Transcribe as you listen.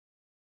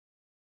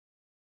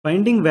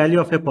Finding value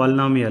of a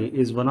polynomial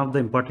is one of the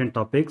important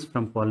topics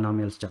from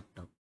polynomials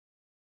chapter,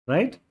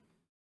 right?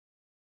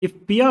 If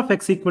p of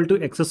x equal to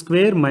x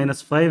square minus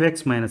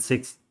 5x minus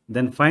 6,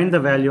 then find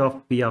the value of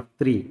p of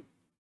 3.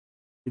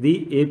 ఇది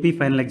AP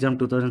final exam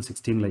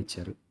 2016 లో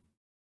ఇచ్చారు.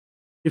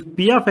 If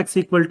p of x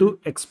equal to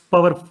x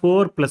power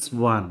 4 plus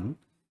 1,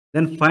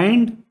 then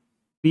find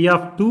p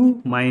of 2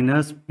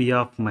 minus p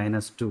of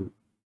minus 2.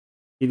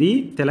 ఇది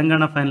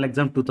Telangana final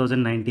exam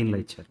 2019 లో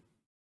ఇచ్చారు.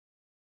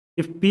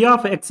 If p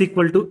of x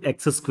equal to x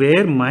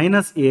square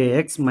minus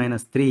ax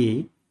minus 3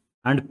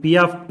 and p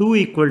of 2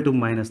 equal to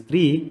minus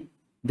 3,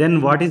 then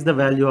what is the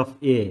value of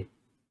a?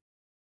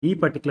 This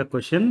particular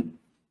question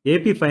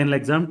AP final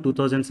exam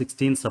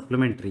 2016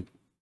 supplementary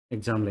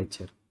exam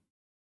lecture.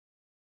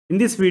 In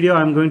this video,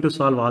 I am going to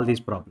solve all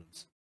these problems.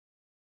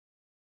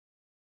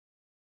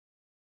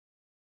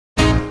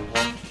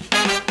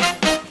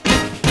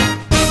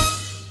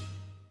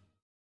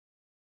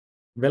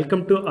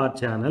 Welcome to our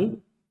channel.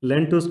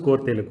 Learn to score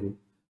Telugu.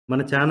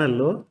 మన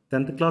ఛానల్లో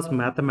 10th class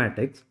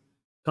mathematics,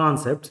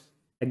 concepts,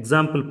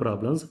 example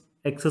problems,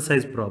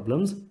 exercise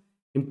problems,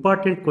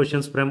 important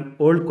questions from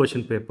old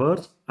question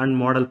papers and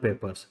model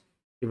papers.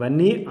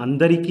 ఇవన్నీ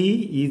అందరికీ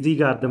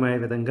ఈజీగా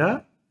అర్థమయ్యే విధంగా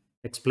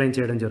explain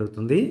చేయడం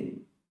జరుగుతుంది.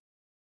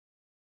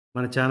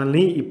 మన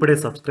ఛానల్ని ఇప్పుడే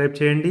సబ్స్క్రైబ్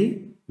చేయండి,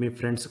 మీ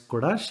ఫ్రెండ్స్కి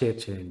కూడా షేర్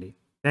చేయండి.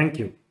 Thank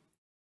you.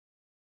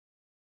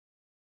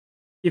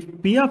 If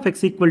p of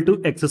x equal to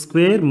x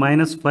square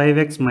minus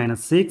 5x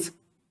minus 6,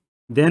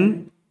 then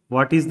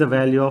what is the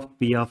value of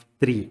p of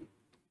 3?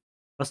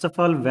 First of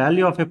all,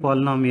 value of a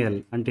polynomial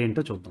అంటే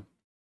ఏంటో చూద్దాం.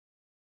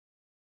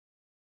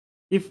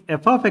 If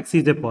f of x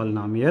is a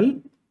polynomial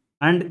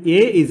and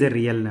a is a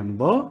real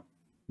number,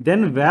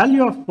 then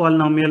value of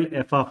polynomial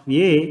f of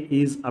a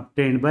is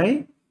obtained by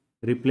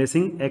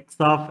replacing x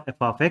of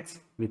f of x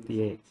with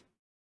a.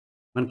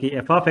 మనకి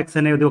f of x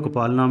అనేది ఒక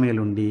polynomial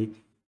ఉండి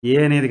a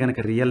అనేది కనుక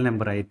real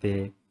number అయితే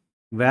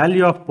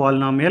value of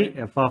polynomial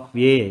f of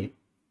a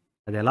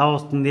అది ఎలా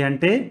వస్తుంది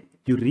అంటే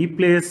you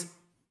replace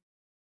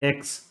x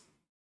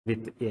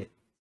with a.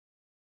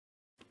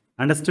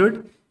 Understood?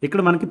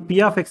 ఇక్కడ మనకి p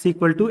of x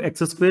equal to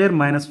x square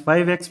minus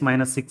 5x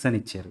minus 6 అని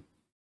ఇచ్చారు.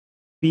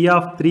 p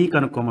of 3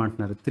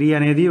 కనుక్కోమంటున్నారు. 3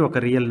 అనేది ఒక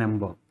real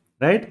number,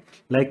 right?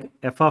 Like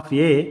f of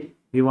a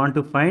we want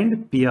to find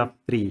p of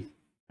 3.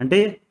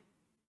 అంటే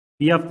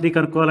p of 3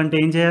 కనుక్కోవాలంటే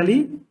ఏం చేయాలి?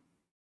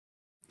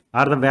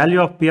 Are the value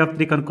of p of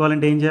 3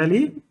 కనుక్కోవాలంటే ఏం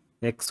చేయాలి?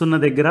 x ఉన్న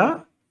దగ్గర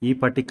ఈ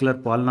పర్టిక్యులర్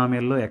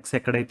పాలినామియల్లో x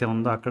ఎక్కడైతే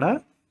ఉందో అక్కడ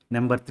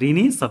నెంబర్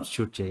 3ని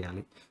సబ్స్టిట్యూట్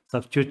చేయాలి.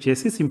 సబ్స్టిట్యూట్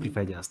చేసి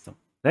సింప్లిఫై చేస్తాం,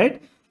 రైట్?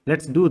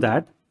 Let's do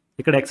that.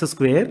 ఇక్కడ x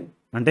స్క్వేర్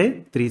అంటే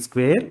 3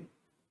 square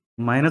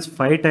minus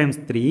 5 times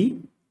 3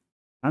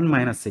 and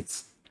minus 6,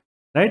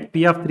 right?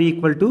 p of 3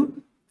 equal to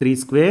 3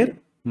 square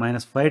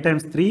minus 5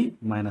 times 3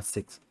 minus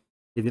 6.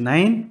 ఇది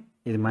 9,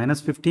 ఇది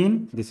minus 15,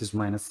 this is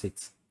minus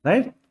 6,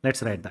 right?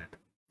 Let's write that.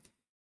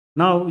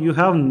 Now you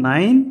have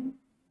 9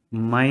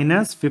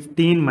 minus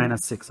 15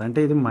 minus 6 అంటే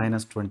ఇది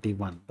minus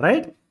 21,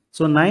 right?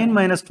 So 9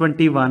 minus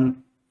 21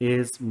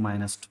 is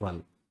minus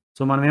 12.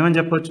 So మనం ఏమని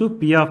చెప్పొచ్చు?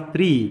 p of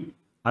 3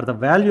 or the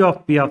value of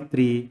p of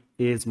 3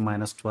 is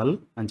minus 12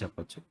 అని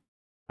చెప్పొచ్చు.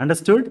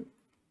 Understood?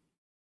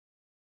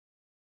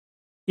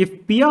 If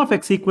p of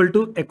x equal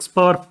to x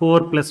power 4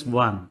 plus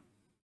 1,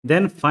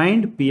 then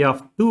find p of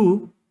 2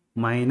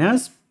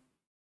 minus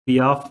p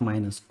of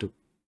minus 2.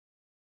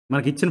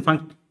 మనకి ఇచ్చిన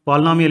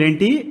polynomial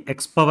ఏంటి? x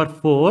power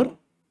 4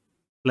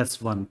 plus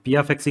 1. p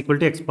of x equal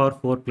to x power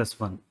 4 plus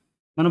 1.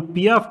 మనం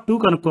p of 2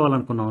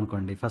 కనుక్కోవాలనుకున్నాం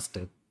అనుకోండి. First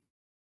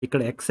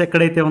ఇక్కడ x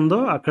ఎక్కడైతే ఉందో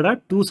అక్కడ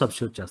 2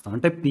 substitute చేస్తాం.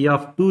 అంటే p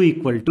of 2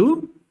 equal to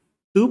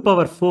 2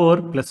 power 4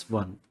 plus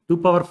 1. 2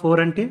 power 4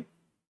 అంటే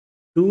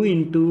 2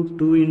 into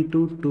 2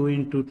 into 2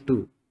 into 2.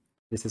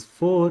 This is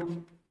 4.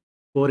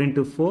 4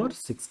 into 4,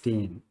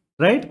 16.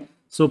 Right?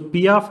 So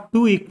p of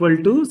 2 equal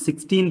to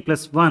 16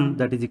 plus 1,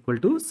 that is equal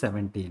to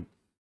 17.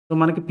 So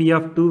మనకి p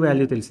of 2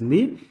 వాల్యూ తెలిసింది.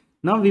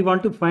 Now we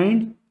want to find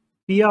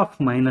p of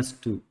minus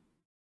 2.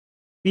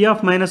 p of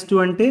minus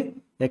 2 అంటే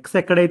x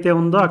ఎక్కడైతే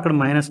ఉందో అక్కడ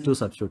minus 2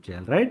 substitute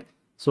చేయాలి, right?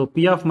 So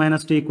p of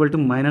minus 2 equal to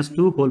minus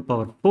 2 whole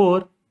power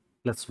 4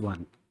 plus 1.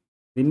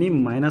 దీన్ని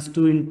minus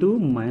 2 into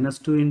minus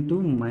 2 into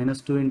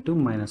minus 2 into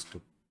minus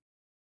 2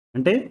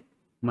 అంటే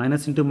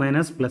minus into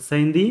minus plus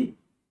అయింది,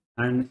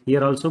 and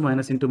here also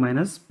minus into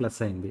minus plus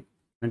అయింది.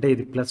 అంటే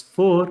ఇది plus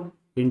 4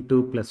 into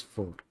plus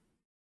 4,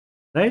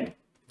 right?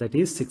 That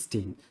is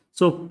 16.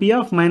 So p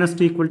of minus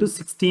 2 equal to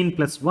 16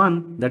 plus 1,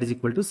 that is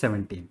equal to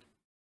 17.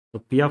 So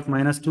p of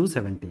minus 2,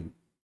 17,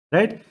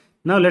 right?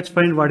 Now let's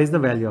find what is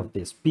the value of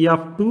this. p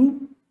of 2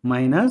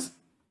 minus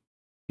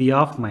p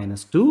of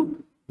minus 2,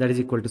 that is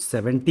equal to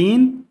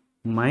 17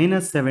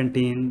 minus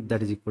 17,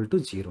 that is equal to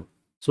 0.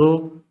 So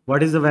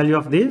what is the value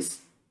of this?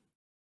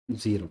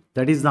 0.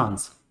 That is the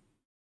answer,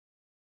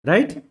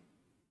 right?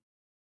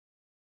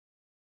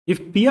 If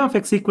p of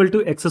x equal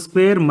to x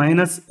square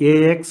minus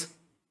ax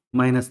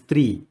minus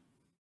 3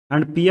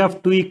 and p of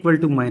 2 equal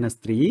to minus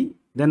 3,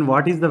 then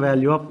what is the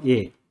value of a?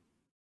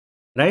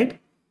 Right?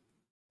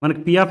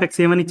 మనకి p of x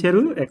ఏమని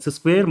ఇచ్చారు? x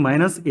square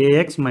minus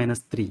ax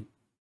minus 3.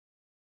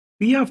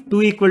 p of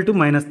 2 equal to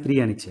minus 3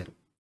 అని ఇచ్చారు.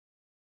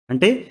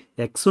 అంటే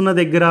x ఉన్న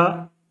దగ్గర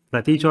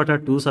ప్రతి చోట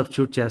 2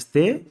 సబ్స్టిట్యూట్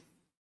చేస్తే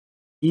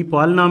ఈ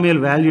పాలినామియల్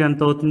వాల్యూ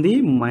ఎంత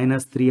అవుతుంది?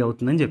 మైనస్ 3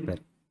 అవుతుందని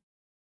చెప్పారు.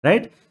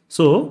 Right?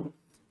 So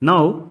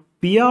now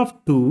p of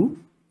 2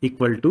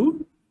 equal to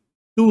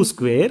 2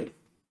 square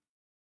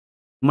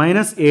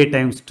minus a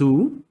times 2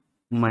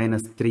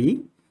 minus 3,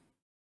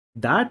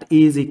 that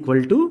is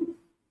equal to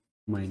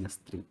minus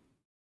 3.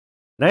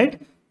 Right?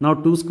 Now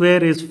 2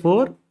 square is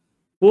 4.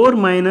 4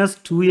 minus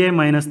 2a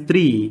minus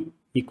 3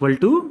 equal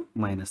to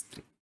minus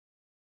 3.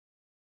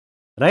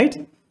 Right?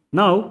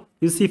 Now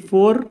you see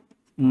 4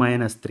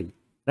 minus 3.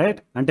 Right?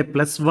 Ante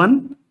plus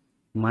 1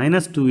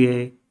 minus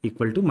 2a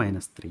equal to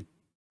minus 3.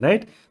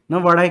 Right? Now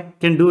what I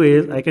can do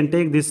is I can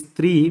take this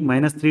 3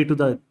 minus 3 to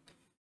the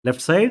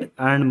left side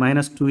and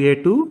minus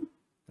 2a to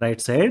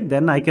right side.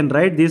 Then I can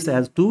write this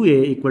as 2a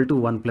equal to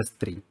 1 plus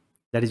 3.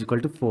 That is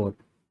equal to 4.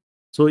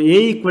 So a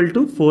equal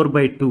to 4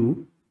 by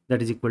 2.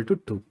 That is equal to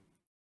 2.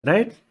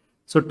 Right?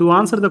 So to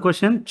answer the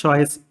question,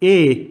 choice A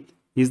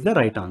is the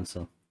right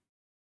answer.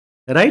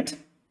 Right?